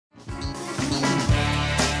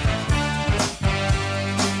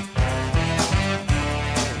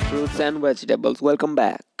fruits and vegetables. Welcome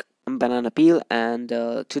back. I'm Banana Peel, and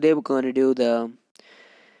today we're going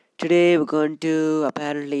to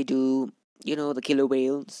apparently do the killer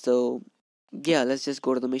whale. So yeah, let's just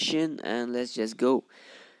go to the mission and let's just go.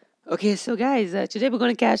 Okay, so guys, today we're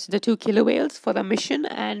going to catch the two killer whales for the mission,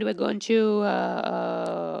 and we're going to.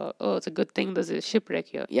 Oh, it's a good thing there's a shipwreck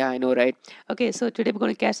here. Yeah, I know, right? Okay, so today we're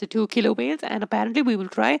going to catch the two killer whales, and apparently we will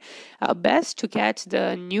try our best to catch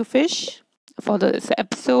the new fish for this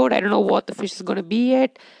episode. I don't know what the fish is going to be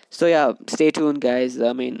yet. So yeah, stay tuned, guys.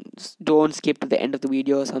 I mean, don't skip to the end of the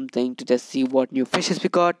video or something to just see what new fishes we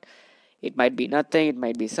got. It might be nothing, it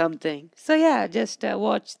might be something. So yeah, just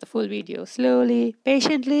watch the full video slowly,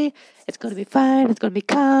 patiently. It's gonna be fine, it's gonna be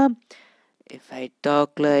calm. If I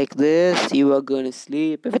talk like this, you are gonna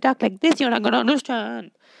sleep. If I talk like this, you're not gonna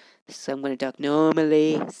understand. So I'm gonna talk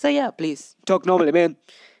normally. So yeah, please talk normally, man.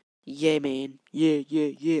 Yeah, man.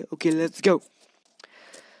 Yeah. Okay, let's go.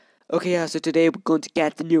 Okay, yeah, so today we're going to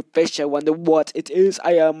catch the new fish. I wonder what it is.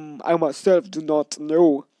 I myself do not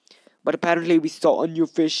know. But apparently we saw a new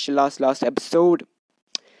fish last episode,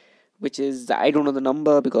 which is, I don't know the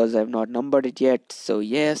number because I've not numbered it yet. So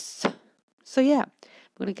yes. So yeah,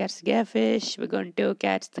 we're going to catch the gairfish. We're going to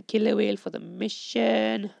catch the killer whale for the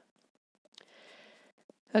mission.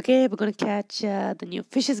 Okay, we're going to catch the new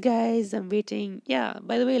fishes, guys. I'm waiting. Yeah,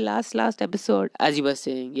 by the way, last episode, as you were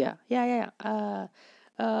saying,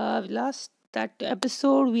 last that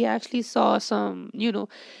episode we actually saw some weird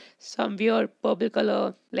purple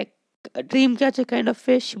color, like a dream catcher kind of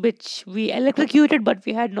fish, which we electrocuted, but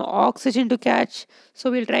we had no oxygen to catch.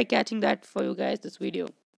 So we'll try catching that for you guys this video.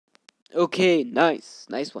 Okay, nice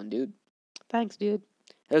one, dude. Thanks, dude.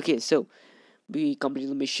 Okay, so we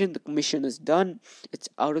completed the mission. The mission is done. It's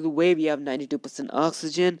out of the way. We have 92%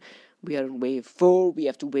 oxygen. We are on wave 4. We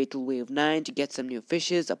have to wait till wave 9 to get some new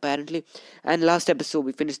fishes, apparently. And last episode,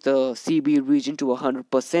 we finished the CB region to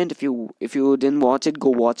 100%. If you didn't watch it, go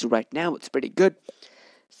watch it right now. It's pretty good.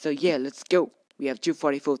 So yeah, let's go. We have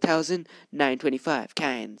 244,925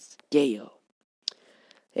 cans. Yeah.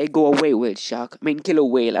 Hey, go away, whale shark. I mean, killer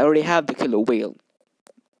whale. I already have the killer whale.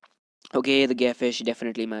 Okay, the gairfish,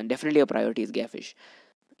 definitely, man. Definitely a priority is gairfish.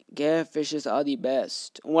 Gairfishes are the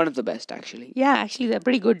best. One of the best, actually. Yeah, actually, they're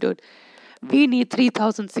pretty good, dude. We need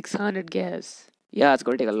 3,600 gas. Yeah, it's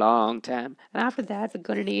going to take a long time. And after that, we're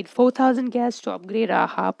going to need 4,000 gas to upgrade our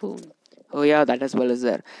harpoon. Oh yeah, that as well as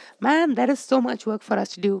there. Man, that is so much work for us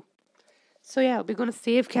to do. So yeah, we're going to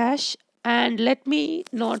save cash. And let me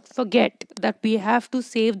not forget that we have to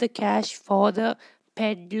save the cash for the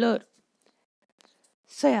peddler.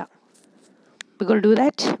 So yeah, we're going to do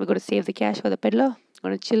that. We're going to save the cash for the peddler.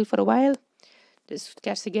 We're going to chill for a while. Just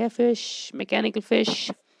catch the gairfish, mechanical fish.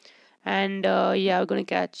 And yeah, we're going to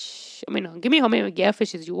catch... I mean, give me how many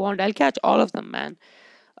gairfishes you want. I'll catch all of them, man.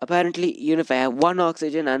 Apparently, even if I have 1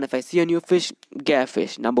 oxygen and if I see a new fish,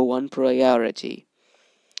 gairfish, number 1 priority.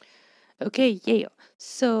 Okay, yeah.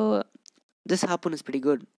 So, this harpoon is pretty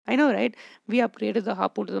good. I know, right? We upgraded the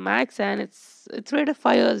harpoon to the max and its rate of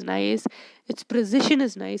fire is nice. Its precision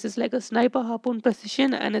is nice. It's like a sniper harpoon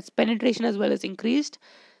precision and its penetration as well is increased.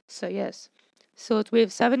 So, yes. So, it's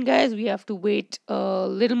wave 7, guys. We have to wait a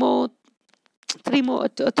little more, 3 more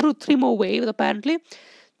waves apparently,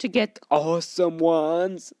 to get awesome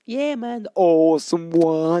ones. Yeah, man, the awesome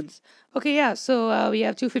ones. Okay, yeah, so we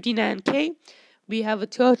have 259k. We have a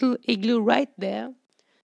turtle igloo right there.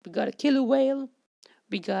 We got a killer whale.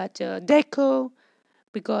 We got deco.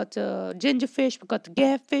 We got gingerfish. We got the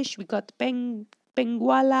gairfish. We got the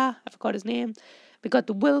penguala. I forgot his name. We got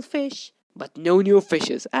the willfish. But no new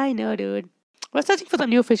fishes. I know, dude. We're searching for the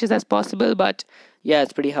new fishes as possible, but yeah,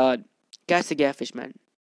 it's pretty hard. Catch the gairfish, man.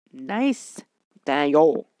 Nice. Thank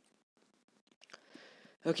you.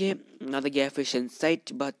 Okay, another gairfish in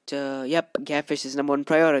sight, but yep, gairfish is number 1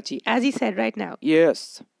 priority, as he said right now.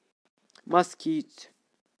 Yes. Muskeet.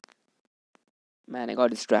 Man, I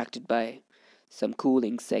got distracted by some cool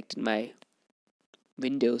insect in my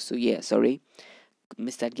window, so yeah, sorry.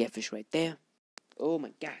 Missed that gairfish right there. Oh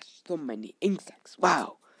my gosh, so many insects.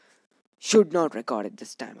 Wow. Should not record it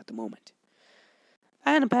this time at the moment.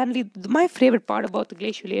 And apparently, my favorite part about the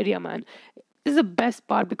glacial area, man, is the best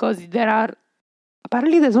part because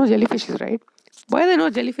apparently there's no jellyfishes, right? Why are there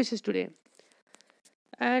no jellyfishes today?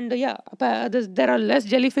 And yeah, there are less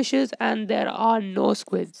jellyfishes and there are no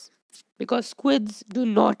squids. Because squids do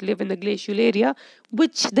not live in the glacial area,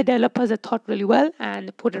 which the developers have thought really well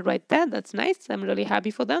and put it right there. That's nice. I'm really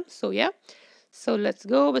happy for them. So yeah. So let's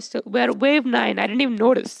go. We're wave 9. I didn't even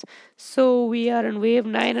notice. So we are in wave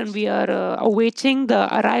 9 and we are awaiting the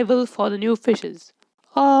arrival for the new fishes.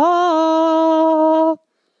 Oh,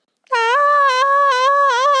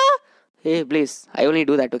 Hey, please. I only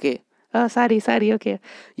do that. Okay. Oh, sorry. Okay.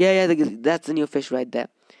 Yeah. That's the new fish right there.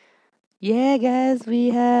 Yeah, guys. We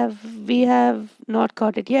have not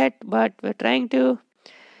caught it yet, but we're trying to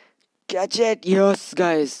catch it. Yes,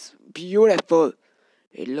 guys. Beautiful.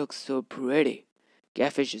 It looks so pretty.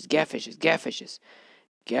 Catfishes.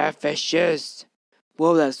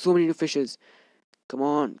 Whoa, there's so many new fishes. Come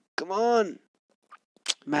on.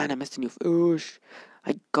 Man, I missed a new fish.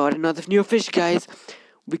 I got another new fish, guys.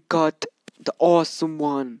 We got the awesome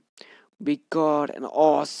one. We got an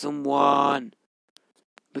awesome one.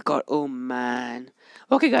 Oh man.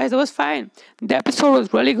 Okay, guys, that was fine. The episode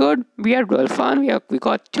was really good. We had real fun. We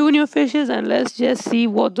got two new fishes, and let's just see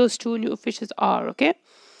what those two new fishes are. Okay.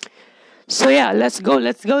 So yeah, let's go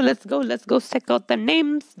check out the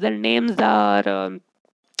names. The names are the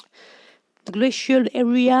glacial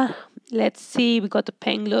area. Let's see. We got the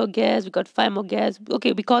pangler gas. We got five more gas.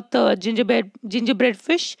 Okay, we got the gingerbread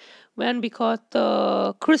fish. When we got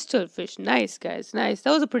the crystal fish. Nice, guys. Nice.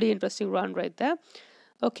 That was a pretty interesting run right there.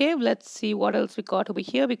 Okay, let's see what else we got over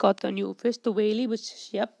here. We got the new fish, the whaley, which,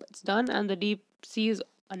 yep, it's done, and the deep sea is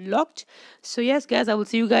unlocked. So yes, guys, I will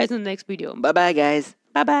see you guys in the next video. Bye bye, guys.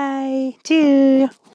 Bye bye. Cheers.